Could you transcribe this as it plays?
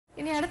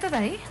ഇനി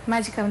അടുത്തതായി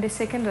മാജിക് അവൻ്റെ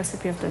second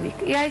recipe of the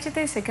week. ഈ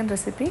ആഴ്ചത്തെ സെക്കൻഡ്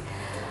റെസിപ്പി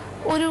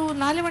ഒരു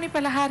 4 മണി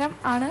പലഹാരം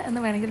ആണ് എന്ന്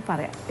വേണമെങ്കിൽ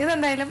പറയാം.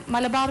 ഇതെന്തായാലും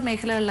മലബാർ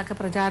മേഖലകളിലൊക്കെ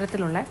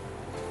പ്രചാരത്തിലുള്ള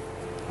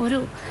ഒരു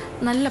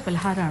നല്ല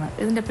പലഹാരമാണ്.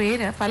 ഇതിൻ്റെ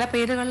പേര് പല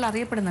പേരുകളിൽ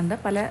അറിയപ്പെടുന്നുണ്ട്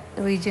പല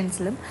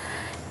റീജിയൻസിലും.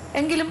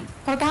 എങ്കിലും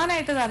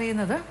പ്രധാനമായിട്ട് ഇത്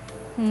അറിയുന്നത്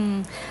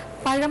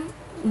പഴം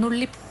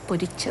നുള്ളി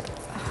പൊരിച്ചത്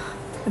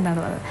എന്നാണ്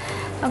പറയുന്നത്.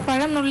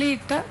 പഴം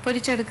നുള്ളിയിട്ട്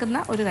പൊരിച്ചെടുക്കുന്ന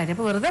ഒരു കാര്യം.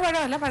 അപ്പോൾ വെറുതെ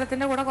പഴമല്ല,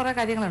 പഴത്തിൻ്റെ കൂടെ കുറേ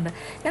കാര്യങ്ങളുണ്ട്.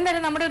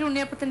 എന്തായാലും നമ്മുടെ ഒരു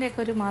ഉണ്ണിയപ്പത്തിൻ്റെയൊക്കെ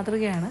ഒരു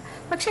മാതൃകയാണ്.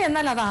 പക്ഷേ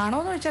എന്നാൽ അതാണോ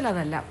എന്ന് ചോദിച്ചാൽ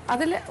അതല്ല.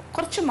 അതിൽ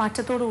കുറച്ച്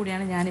മാറ്റത്തോടു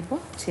കൂടിയാണ്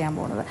ഞാനിപ്പോൾ ചെയ്യാൻ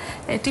പോകുന്നത്.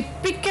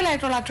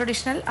 ടിപ്പിക്കലായിട്ടുള്ള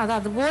ട്രഡീഷണൽ അത്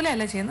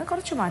അതുപോലെയല്ല ചെയ്യുന്നത്,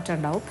 കുറച്ച് മാറ്റം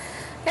ഉണ്ടാവും.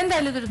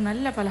 എന്തായാലും ഇതൊരു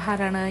നല്ല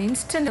പലഹാരമാണ്.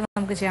 ഇൻസ്റ്റൻറ്റ്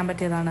നമുക്ക് ചെയ്യാൻ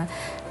പറ്റിയതാണ്.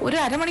 ഒരു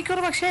അരമണിക്കൂർ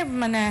പക്ഷേ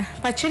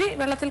പച്ചരി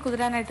വെള്ളത്തിൽ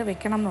കുതിരാനായിട്ട്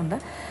വെക്കണം എന്നുണ്ട്,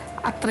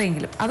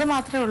 അത്രയെങ്കിലും. അത്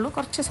മാത്രമേ ഉള്ളൂ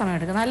കുറച്ച് സമയം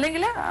എടുക്കുന്നത്.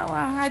 അല്ലെങ്കിൽ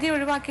അരി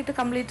ഒഴിവാക്കിയിട്ട്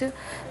കംപ്ലീറ്റ്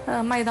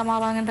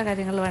മൈദമാവ് അങ്ങനത്തെ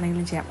കാര്യങ്ങൾ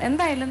വേണമെങ്കിലും ചെയ്യാം.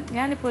 എന്തായാലും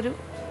ഞാനിപ്പോൾ ഒരു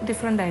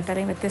ഡിഫറെൻ്റ് ആയിട്ട്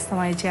അല്ലെങ്കിൽ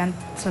വ്യത്യസ്തമായി ചെയ്യാൻ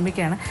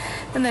ശ്രമിക്കുകയാണ്.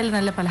 എന്തായാലും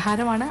നല്ല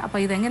പലഹാരമാണ്. അപ്പോൾ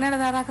ഇതെങ്ങനെയാണ്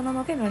തയ്യാറാക്കുന്നത്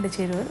നോക്കി ഇതിന് വേണ്ടി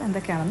ചേരുവകൾ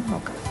എന്തൊക്കെയാണെന്ന്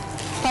നോക്കാം.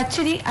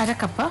 പച്ചരി 1/2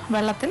 കപ്പ്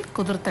വെള്ളത്തിൽ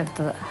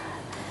കുതിർത്തെടുത്തത്,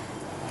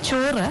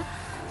 ചോറ്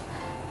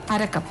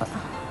 1/2 കപ്പ്,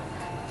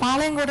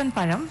 പാളയംകോടൻ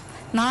പഴം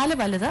 4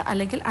 വലുത്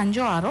അല്ലെങ്കിൽ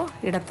 5ഓ 6ഓ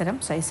ഇടത്തരം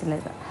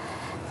സൈസിലേത്,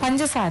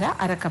 പഞ്ചസാര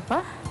 1/2 കപ്പ്,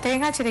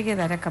 തേങ്ങ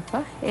ചിരകിയത് 1/2 കപ്പ്,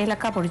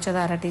 ഏലക്ക പൊടിച്ചത്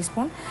 1/2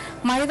 ടീസ്പൂൺ,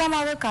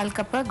 മൈദാമാവ് 1/4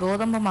 കപ്പ്,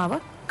 ഗോതമ്പ് മാവ്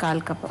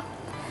 1/4 കപ്പ്,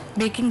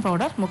 ബേക്കിംഗ്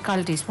പൗഡർ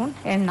 3/4 ടീസ്പൂൺ,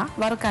 എണ്ണ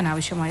വറുക്കാൻ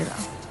ആവശ്യമായത്.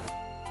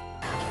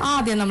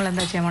 ആദ്യം നമ്മൾ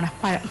എന്താ ചെയ്യാൻ പോണേ,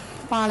 പഴം,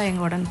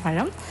 പാളയംകോടൻ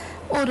പഴം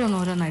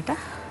ഓരോന്നോരോന്നായിട്ട്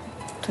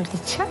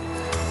തൊലിച്ച്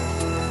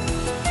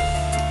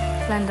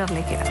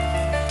ബ്ലെൻഡറിലേക്ക് ഇടാം.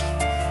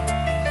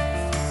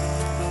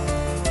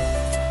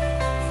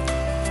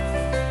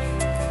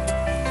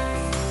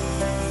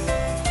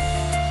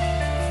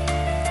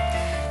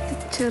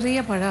 ചെറിയ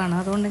പഴമാണ്,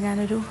 അതുകൊണ്ട്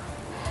ഞാനൊരു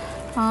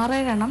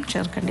 6-7 എണ്ണം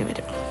ചേർക്കേണ്ടി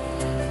വരും.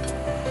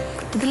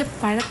 ഇതിൽ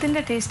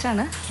പഴത്തിൻ്റെ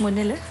ടേസ്റ്റാണ്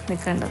മുന്നിൽ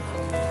നിൽക്കേണ്ടത്.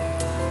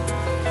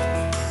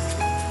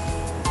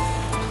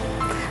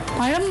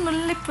 പഴം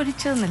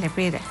നുള്ളിപ്പൊരിച്ചതെന്നല്ലേ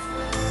പേര്,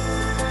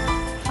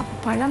 അപ്പം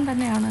പഴം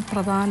തന്നെയാണ്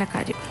പ്രധാന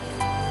കാര്യം.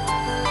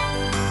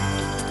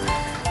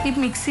 ഈ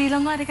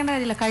മിക്സിയിലൊന്നും അരയ്ക്കേണ്ട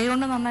കാര്യമില്ല, കൈ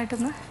കൊണ്ട്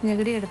നന്നായിട്ടൊന്ന്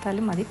ഞെകിടി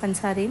എടുത്താലും മതി.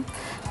 പഞ്ചസാരയും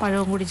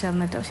പഴവും കൂടി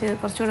ചേർന്നിട്ട്. പക്ഷേ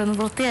കുറച്ചുകൂടെ ഒന്ന്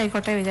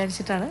വൃത്തിയായിക്കോട്ടെ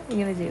വിചാരിച്ചിട്ടാണ്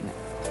ഇങ്ങനെ ചെയ്യുന്നത്.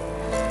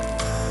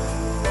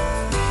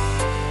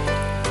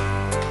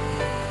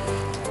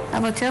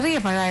 അപ്പോൾ ചെറിയ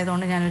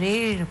പഴമായതുകൊണ്ട് ഞാനൊരു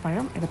 7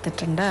 പഴം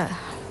എടുത്തിട്ടുണ്ട്.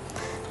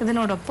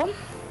 ഇതിനോടൊപ്പം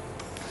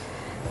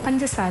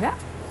പഞ്ചസാര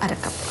 1/2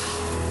 കപ്പ്.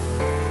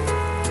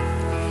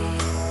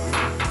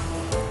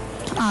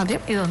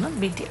 ആദ്യം ഇതൊന്ന്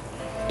ബീറ്റ് ചെയ്യാം.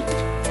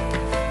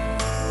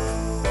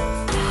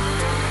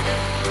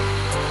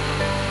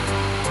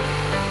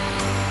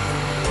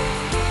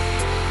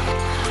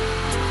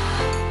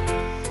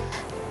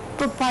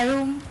 ഇപ്പോൾ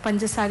പഴവും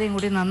പഞ്ചസാരയും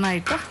കൂടി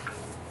നന്നായിട്ട്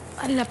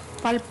നല്ല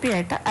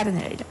പൾപ്പിയായിട്ട്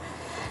അരഞ്ഞു കഴിഞ്ഞു.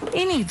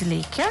 ഇനി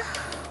ഇതിലേക്ക്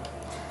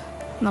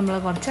നമ്മൾ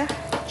കുറച്ച്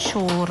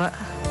ചോറ്,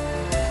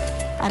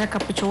 1/2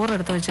 കപ്പ് ചോറ്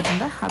എടുത്ത്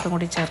വെച്ചിട്ടുണ്ട്, അതും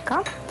കൂടി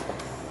ചേർക്കാം.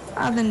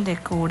 അതിൻ്റെ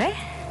കൂടെ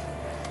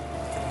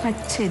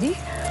പച്ചരി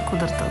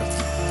കുതിർത്തത്,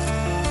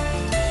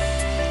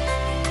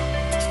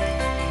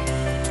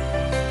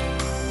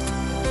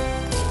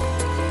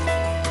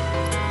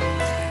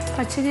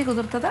 പച്ചരി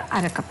കുതിർത്തത്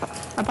 1/2 കപ്പ്.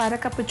 അപ്പോൾ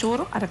 1/2 കപ്പ്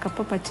ചോറും 1/2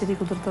 കപ്പ് പച്ചരി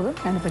കുതിർത്തതും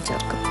ഞാനിപ്പോൾ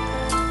ചേർക്കും.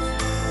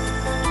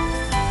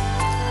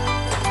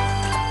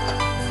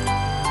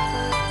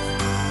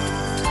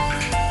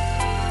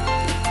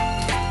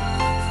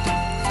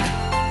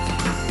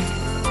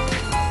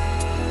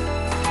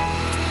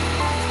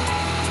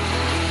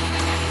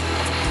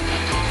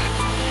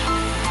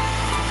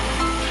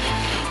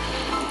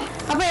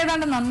 അപ്പോൾ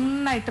ഏതാണ്ട്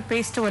നന്നായിട്ട്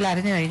പേസ്റ്റ് പോലെ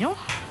അരഞ്ഞു കഴിഞ്ഞു.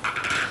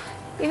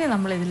 ഇനി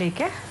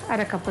നമ്മളിതിലേക്ക്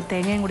 1/2 കപ്പ്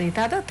തേങ്ങയും കൂടി ഇട്ട്,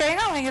 അത് തേങ്ങ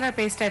ഭയങ്കര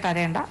പേസ്റ്റായിട്ട്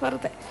അരയണ്ട,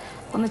 വെറുതെ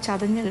ഒന്ന്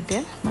ചതഞ്ഞ്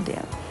കിട്ടിയാൽ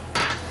മതിയാകും.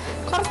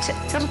 കുറച്ച്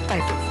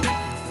ചെറുതായിട്ട്.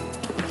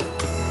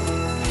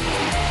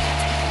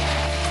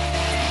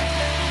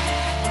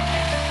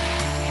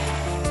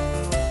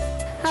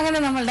 അങ്ങനെ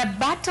നമ്മളുടെ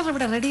ബാറ്റർ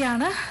ഇവിടെ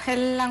റെഡിയാണ്.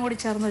 എല്ലാം കൂടി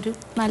ചേർന്നൊരു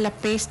നല്ല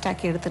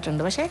പേസ്റ്റാക്കി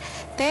എടുത്തിട്ടുണ്ട്. പക്ഷേ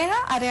തേങ്ങ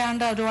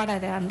അരയാണ്ട്, ഒരുപാട്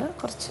അരയാണ്ട്,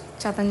 കുറച്ച്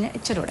ചതഞ്ഞ്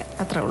ഇച്ചിരി കൂടെ,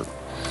 അത്രേ ഉള്ളൂ.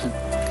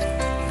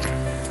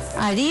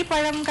 അരി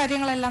പഴം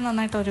കാര്യങ്ങളെല്ലാം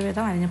നന്നായിട്ട്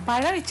ഒരുവിധം അരിഞ്ഞു.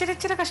 പഴം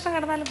ഇച്ചിരി കഷ്ണം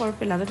കിടന്നാലും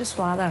കുഴപ്പമില്ല, അതൊരു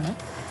സ്വാദാണ്.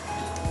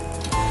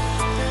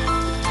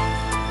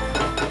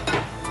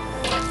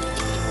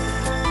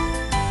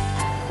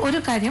 ഒരു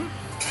കാര്യം,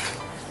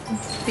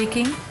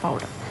 baking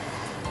powder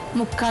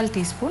 3/4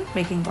 teaspoon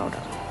baking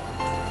powder,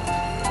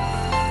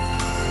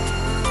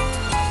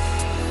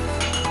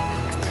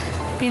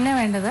 പിന്നെ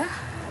വേണ്ടത്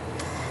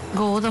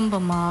ഗോതമ്പ്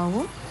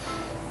മാവും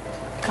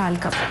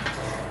 1/4 കപ്പ്,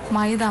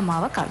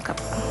 മൈദാമാവ് 1/4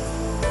 കപ്പ്.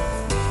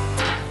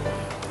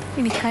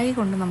 ഇനി കൈ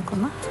കൊണ്ട്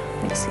നമുക്കൊന്ന്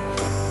മിക്സ്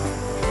ചെയ്യാം.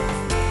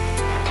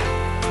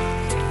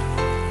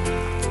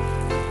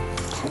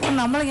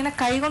 നമ്മളിങ്ങനെ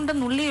കൈ കൊണ്ട്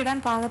നുള്ളി ഇടാൻ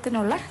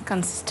പാകത്തിനുള്ള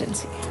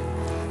കൺസിസ്റ്റൻസി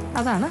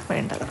അതാണ്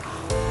വേണ്ടത്.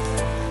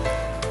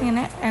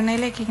 ഇങ്ങനെ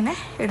എണ്ണയിലേക്ക് ഇങ്ങനെ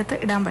എടുത്ത്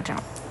ഇടാൻ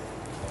പറ്റണം.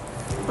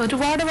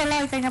 ഒരുപാട്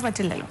വെള്ളമായി കഴിഞ്ഞാൽ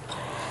പറ്റില്ലല്ലോ.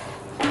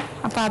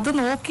 അപ്പോൾ അത്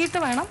നോക്കിയിട്ട്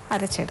വേണം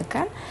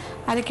അരച്ചെടുക്കാൻ.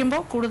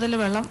 അരയ്ക്കുമ്പോൾ കൂടുതൽ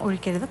വെള്ളം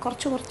ഒഴിക്കരുത്,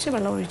 കുറച്ച്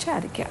വെള്ളം ഒഴിച്ച്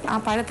അരയ്ക്കുക. ആ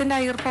പഴത്തിൻ്റെ ആ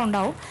ഈർപ്പം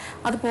ഉണ്ടാവും,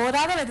 അത്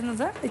പോരാതെ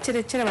വരുന്നത്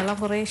ഇച്ചിരി വെള്ളം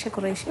കുറേശ്ശെ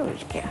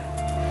ഒഴിക്കുക.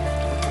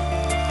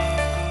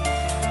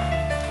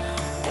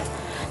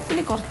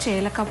 ഇനി കുറച്ച്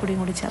ഏലക്കാപ്പൊടിയും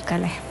കൂടി ചേർക്കാം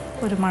അല്ലേ,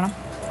 ഒരു മണം.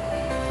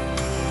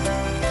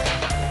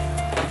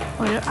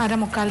 ഒരു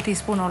 1/4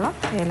 ടീസ്പൂണോളം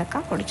ഏലക്ക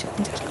പൊടിച്ച്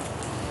ചേർക്കാം.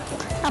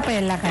 അപ്പോൾ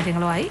എല്ലാ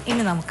കാര്യങ്ങളുമായി.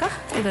 ഇനി നമുക്ക്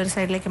ഇതൊരു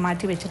സൈഡിലേക്ക്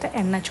മാറ്റി വെച്ചിട്ട്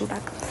എണ്ണ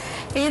ചൂടാക്കാം.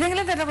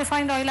 ഏതെങ്കിലും തന്നെ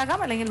റിഫൈൻഡ് ഓയിലാകാം,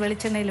 അല്ലെങ്കിൽ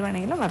വെളിച്ചെണ്ണയിൽ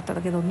വേണമെങ്കിലും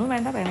വറുത്തെടുക്കാം. ഇതൊന്നും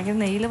വേണ്ട, വേണമെങ്കിൽ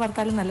നെയ്യിൽ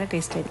വറുത്താലും നല്ല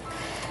ടേസ്റ്റ് ആയിരിക്കും.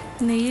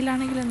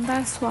 നെയ്യിലാണെങ്കിൽ എന്താ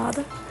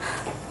സ്വാദ്,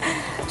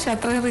 പക്ഷെ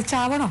അത്ര റിച്ച്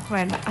ആവണോ?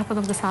 വേണ്ട. അപ്പോൾ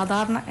നമുക്ക്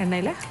സാധാരണ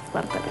എണ്ണയിൽ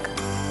വറുത്തെടുക്കാം.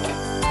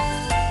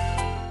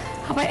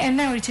 അപ്പോൾ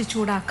എണ്ണ ഒഴിച്ച്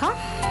ചൂടാക്കാം.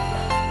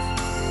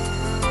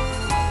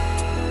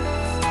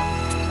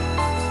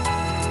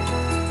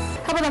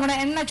 അപ്പോൾ നമ്മുടെ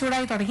എണ്ണ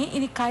ചൂടായി തുടങ്ങി.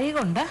 ഇനി കൈ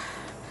കൊണ്ട്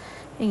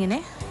ഇങ്ങനെ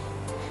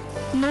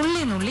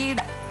നുള്ളി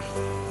ഇടാം.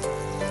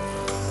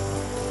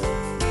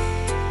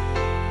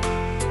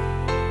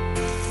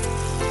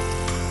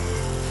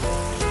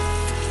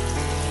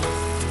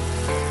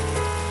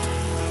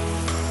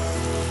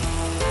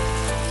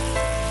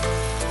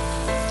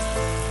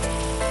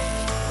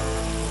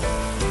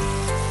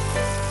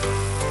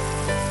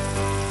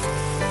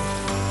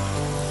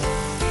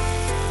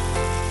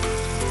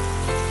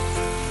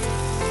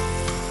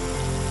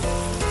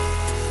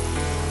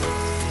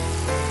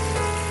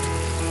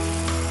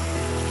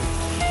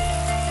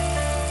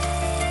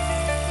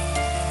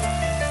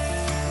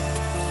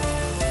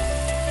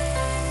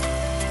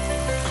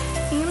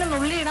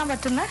 ഇടാൻ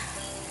പറ്റുന്ന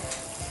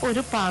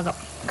ഒരു പാകം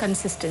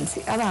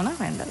കൺസിസ്റ്റൻസി, അതാണ്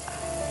വേണ്ടത്.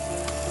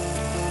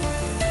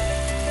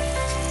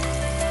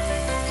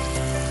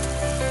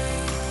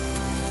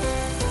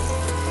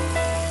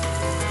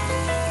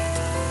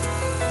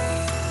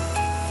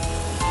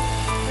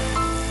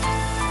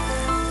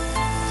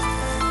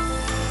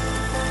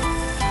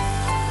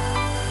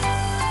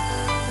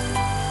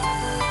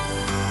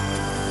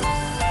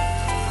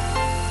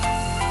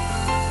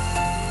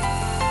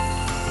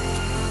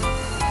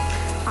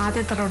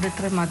 ആദ്യത്തെ റൗണ്ട്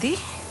ഇത്രയും മതി.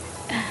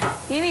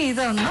 ഇനി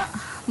ഇതൊന്ന്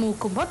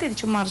മൂക്കുമ്പോൾ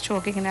തിരിച്ചും മറിച്ചും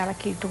ഒക്കെ ഇങ്ങനെ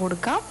ഇളക്കിയിട്ട്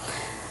കൊടുക്കാം.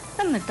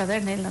 എന്നിട്ടത്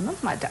എണ്ണയിൽ നിന്നും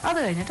മാറ്റാം. അത്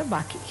കഴിഞ്ഞിട്ട്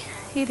ബാക്കി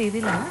ഈ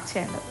രീതിയിലാണ്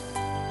ചെയ്യേണ്ടത്.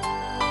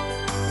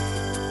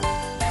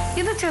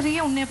 ഇത് ചെറിയ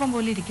ഉണ്ണിയപ്പം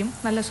പോലെ ഇരിക്കും,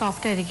 നല്ല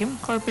സോഫ്റ്റ് ആയിരിക്കും,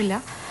 കുഴപ്പമില്ല.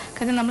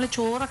 കാരണം നമ്മൾ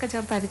ചോറൊക്കെ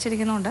ചേർത്ത്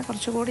അരിച്ചിരിക്കുന്നതുകൊണ്ട്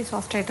കുറച്ചുകൂടി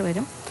സോഫ്റ്റായിട്ട്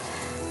വരും.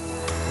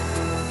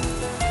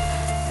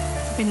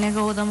 പിന്നെ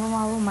ഗോതമ്പ്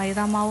മാവും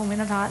മൈദാമാവും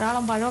പിന്നെ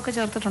ധാരാളം പഴമൊക്കെ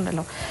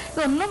ചേർത്തിട്ടുണ്ടല്ലോ.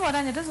 ഇതൊന്നും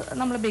പോരാഞ്ഞിട്ട്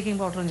നമ്മൾ ബേക്കിംഗ്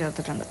പൗഡറും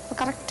ചേർത്തിട്ടുണ്ട്. അപ്പോൾ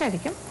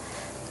കറക്റ്റായിരിക്കും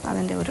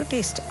അതിൻ്റെ ഒരു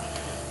ടേസ്റ്റ്.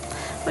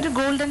 ഒരു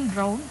ഗോൾഡൻ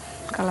ബ്രൗൺ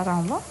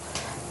കളറാകുമ്പോൾ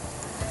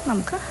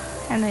നമുക്ക്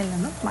എണ്ണയിൽ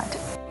നിന്ന്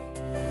മാറ്റാം.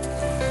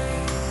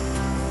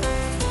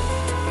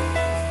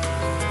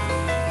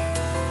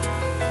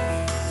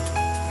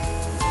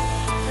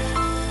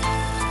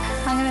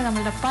 അങ്ങനെ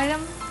നമ്മളുടെ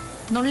പഴം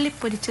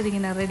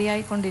നുള്ളിപ്പൊരിച്ചതിങ്ങനെ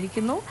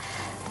റെഡിയായിക്കൊണ്ടിരിക്കുന്നു.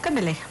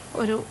 കണ്ടില്ലേ,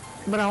 ഒരു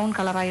ബ്രൗൺ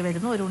കളറായി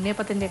വരുന്നു. ഒരു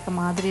ഉണ്ണിയപ്പത്തിൻ്റെയൊക്കെ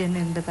മാതിരി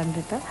തന്നെ ഉണ്ട്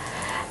കണ്ടിട്ട്.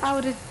 ആ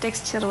ഒരു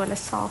ടെക്സ്ചർ പോലെ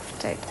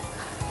സോഫ്റ്റായിട്ട്.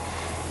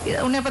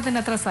 ഉണ്ണിയപ്പത്തിൻ്റെ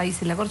അത്ര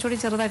സൈസില്ല, കുറച്ചുകൂടി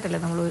ചെറുതായിട്ടല്ലേ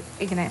നമ്മൾ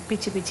ഇങ്ങനെ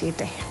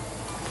പിച്ചിയിട്ടേ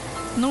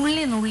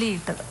നുള്ളി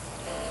ഇട്ടത്.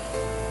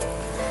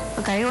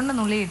 കൈ കൊണ്ട്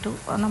നുള്ളി ഇട്ടു,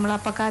 നമ്മൾ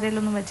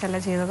അപ്പക്കാരയിലൊന്നും വെച്ചല്ല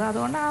ചെയ്തത്.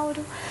 അതുകൊണ്ട് ആ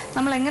ഒരു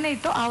നമ്മൾ എങ്ങനെ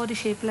ഇട്ടോ ആ ഒരു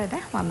ഷേപ്പിൽ തന്നെ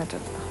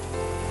വന്നിട്ടുണ്ട്.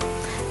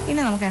 ഇനി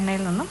നമുക്ക്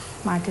എണ്ണയിൽ നിന്നും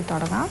മാറ്റി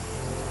തുടങ്ങാം.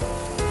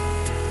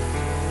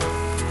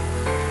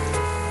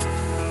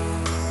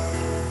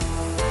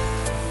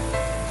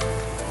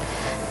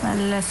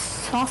 നല്ല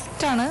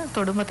സോഫ്റ്റാണ്,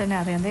 തൊടുമ്പോൾ തന്നെ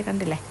അറിയാം.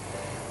 കണ്ടില്ലേ,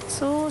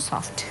 സോ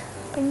സോഫ്റ്റ്,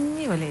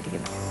 പഞ്ഞി പോലെ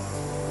ഇരിക്കുന്നു.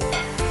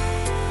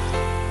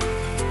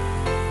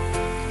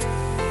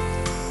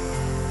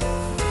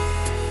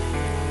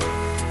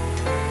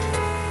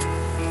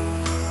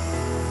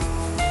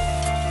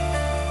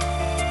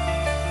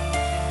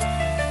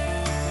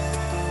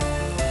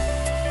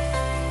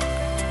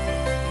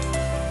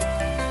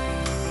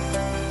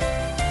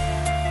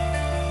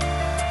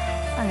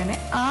 അങ്ങനെ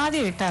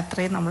ആദ്യം ഇട്ട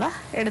അത്രയും നമ്മൾ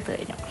എടുത്തു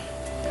കഴിഞ്ഞു.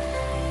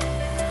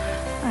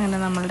 അങ്ങനെ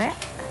നമ്മളുടെ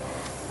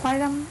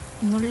പഴം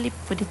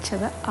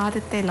നുള്ളിപ്പൊരിച്ചത്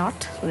ആദ്യത്തെ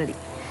ലോട്ട് റെഡി.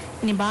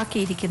 ഇനി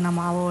ബാക്കിയിരിക്കുന്ന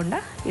മാവ് കൊണ്ട്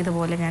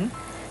ഇതുപോലെ ഞാൻ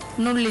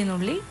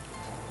നുള്ളി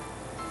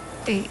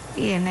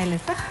ഈ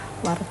എണ്ണയിലിട്ട്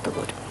വറുത്ത്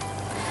കോരും.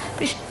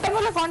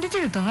 ഇഷ്ടംപോലെ ക്വാണ്ടിറ്റി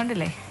കിട്ടും,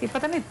 കണ്ടില്ലേ. ഇപ്പം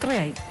തന്നെ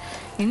ഇത്രയായി.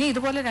 ഇനി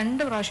ഇതുപോലെ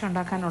 2 പ്രാവശ്യം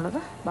ഉണ്ടാക്കാനുള്ളത്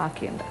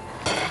ബാക്കിയുണ്ട്.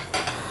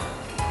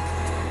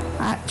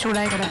 ആ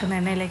ചൂടായി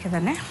കിടക്കുന്ന എണ്ണയിലേക്ക്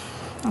തന്നെ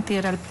തീ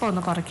ഒരല്പം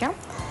ഒന്ന് കുറയ്ക്കാം.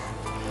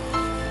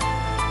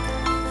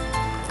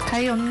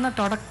 കൈ ഒന്ന്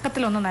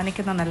തുടക്കത്തിലൊന്ന്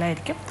നനയ്ക്കുന്നത്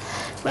നല്ലതായിരിക്കും.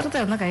 വെറുതെ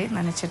ഒന്ന് കൈ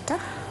നനച്ചിട്ട്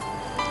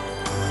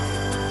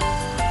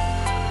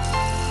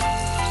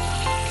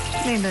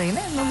വീണ്ടും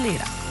ഇങ്ങനെ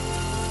നുള്ളിയിടാം.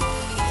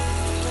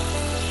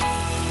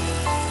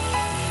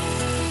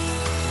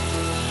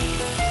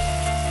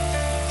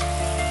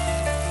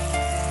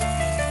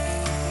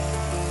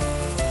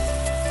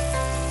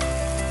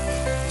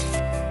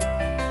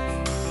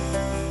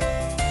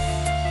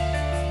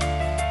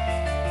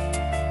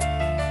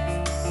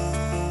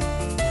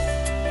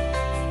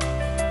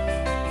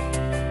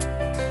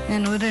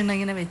 ഞാൻ ഒരെണ്ണം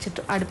ഇങ്ങനെ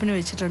വെച്ചിട്ട് അടുപ്പിന്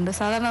വെച്ചിട്ടുണ്ട്.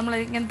 സാധാരണ നമ്മൾ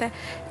ഇങ്ങനത്തെ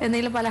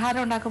എന്തെങ്കിലും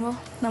പലഹാരം ഉണ്ടാക്കുമ്പോൾ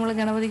നമ്മൾ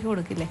ഗണപതിക്ക്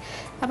കൊടുക്കില്ലേ,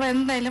 അപ്പോൾ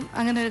എന്തായാലും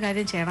അങ്ങനെ ഒരു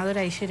കാര്യം ചെയ്യണം.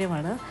 അതൊരു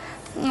ഐശ്വര്യമാണ്.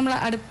 നമ്മൾ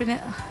അടുപ്പിന്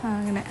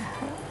അങ്ങനെ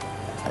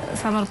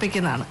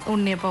സമർപ്പിക്കുന്നതാണ്.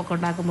 ഉണ്ണിയപ്പമൊക്കെ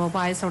ഉണ്ടാക്കുമ്പോൾ,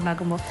 പായസം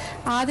ഉണ്ടാക്കുമ്പോൾ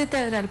ആദ്യത്തെ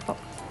ഒരല്പം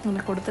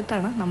അങ്ങനെ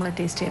കൊടുത്തിട്ടാണ് നമ്മൾ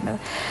ടേസ്റ്റ് ചെയ്യേണ്ടത്.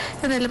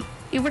 എന്തായാലും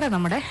ഇവിടെ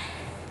നമ്മുടെ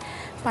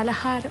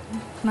പലഹാരം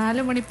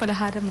 4 മണി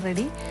പലഹാരം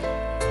റെഡി.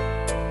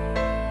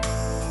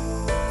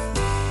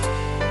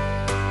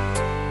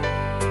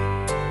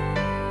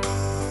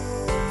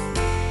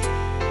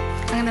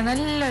 അങ്ങനെ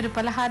നല്ലൊരു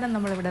പലഹാരം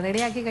നമ്മളിവിടെ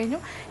റെഡിയാക്കി കഴിഞ്ഞു.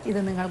 ഇത്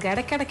നിങ്ങൾക്ക്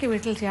ഇടയ്ക്കിടയ്ക്ക്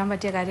വീട്ടിൽ ചെയ്യാൻ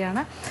പറ്റിയ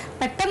കാര്യമാണ്.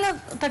 പെട്ടെന്ന്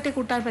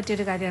തട്ടിക്കൂട്ടാൻ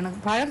പറ്റിയൊരു കാര്യമാണ്.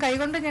 പഴം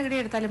കൈകൊണ്ട് ഞെകിടി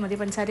എടുത്താലും മതി,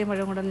 പഞ്ചസാരയും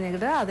പഴം കൊണ്ടൊന്ന്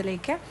ഞെകിടുക.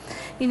 അതിലേക്ക്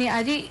ഇനി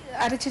അരി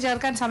അരച്ച്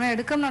ചേർക്കാൻ സമയം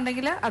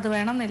എടുക്കുന്നുണ്ടെങ്കിൽ അത്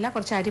വേണമെന്നില്ല.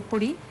 കുറച്ച്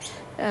അരിപ്പൊടി,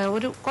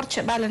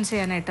 കുറച്ച് ബാലൻസ്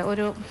ചെയ്യാനായിട്ട്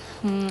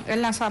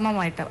എല്ലാം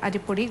സമമായിട്ട്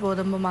അരിപ്പൊടി,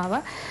 ഗോതമ്പ്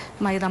മാവ്,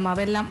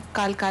 മൈദമാവ് എല്ലാം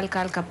കാൽ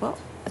കപ്പ്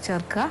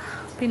ചേർക്കുക.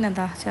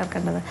 പിന്നെന്താ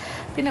ചേർക്കേണ്ടത്?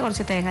 പിന്നെ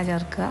കുറച്ച് തേങ്ങ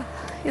ചേർക്കുക.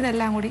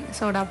 ഇതെല്ലാം കൂടി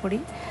സോഡാപ്പൊടി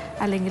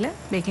അല്ലെങ്കിൽ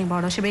ബേക്കിംഗ്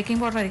പൗഡർ, പക്ഷേ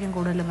ബേക്കിംഗ് പൗഡർ ആയിരിക്കും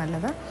കൂടുതലും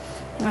നല്ലത്.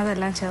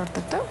 അതെല്ലാം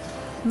ചേർത്തിട്ട്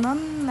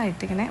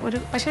നന്നായിട്ടിങ്ങനെ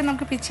പക്ഷേ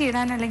നമുക്ക് പിച്ചി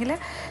ഇടാൻ അല്ലെങ്കിൽ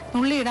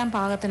നുള്ളി ഇടാൻ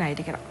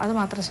പാകത്തിനായിരിക്കണം. അത്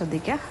മാത്രം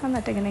ശ്രദ്ധിക്കുക.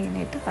 എന്നിട്ട്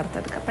ഇങ്ങനെ ഇട്ട്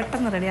വറുത്തെടുക്കുക.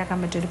 പെട്ടെന്ന് റെഡിയാക്കാൻ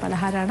പറ്റിയൊരു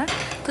പലഹാരമാണ്.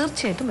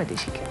 തീർച്ചയായിട്ടും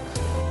പരീക്ഷിക്കുക.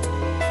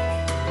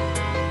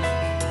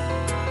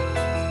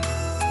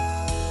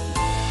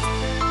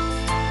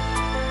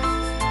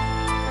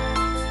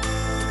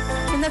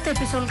 ഇന്നത്തെ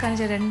എപ്പിസോഡിൽ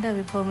കാണിച്ച 2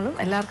 വിഭവങ്ങളും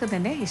എല്ലാവർക്കും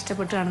തന്നെ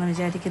ഇഷ്ടപ്പെട്ടാണെന്ന്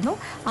വിചാരിക്കുന്നു.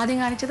 ആദ്യം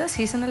കാണിച്ചത്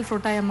സീസണൽ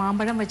ഫ്രൂട്ടായ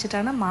മാമ്പഴം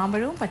വെച്ചിട്ടാണ്.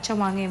 മാമ്പഴവും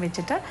പച്ചമാങ്ങയും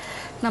വെച്ചിട്ട്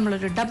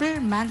നമ്മളൊരു ഡബിൾ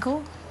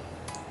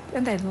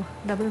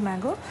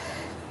മാംഗോ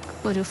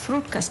ഒരു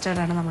ഫ്രൂട്ട്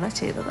കസ്റ്റേർഡാണ് നമ്മൾ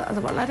ചെയ്തത്. അത്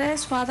വളരെ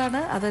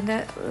സ്വാദാണ്. അതിൻ്റെ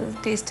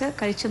ടേസ്റ്റ്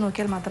കഴിച്ച്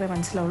നോക്കിയാൽ മാത്രമേ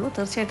മനസ്സിലാവുള്ളൂ.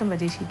 തീർച്ചയായിട്ടും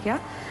പരീക്ഷിക്കുക.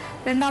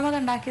 രണ്ടാമത്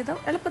ഉണ്ടാക്കിയത്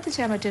എളുപ്പത്തിൽ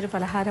ചെയ്യാൻ പറ്റിയൊരു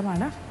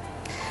പലഹാരമാണ്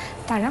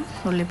പഴം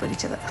നുള്ളി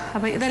പൊരിച്ചത്.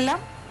 അപ്പോൾ ഇതെല്ലാം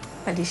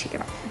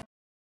പരീക്ഷിക്കണം.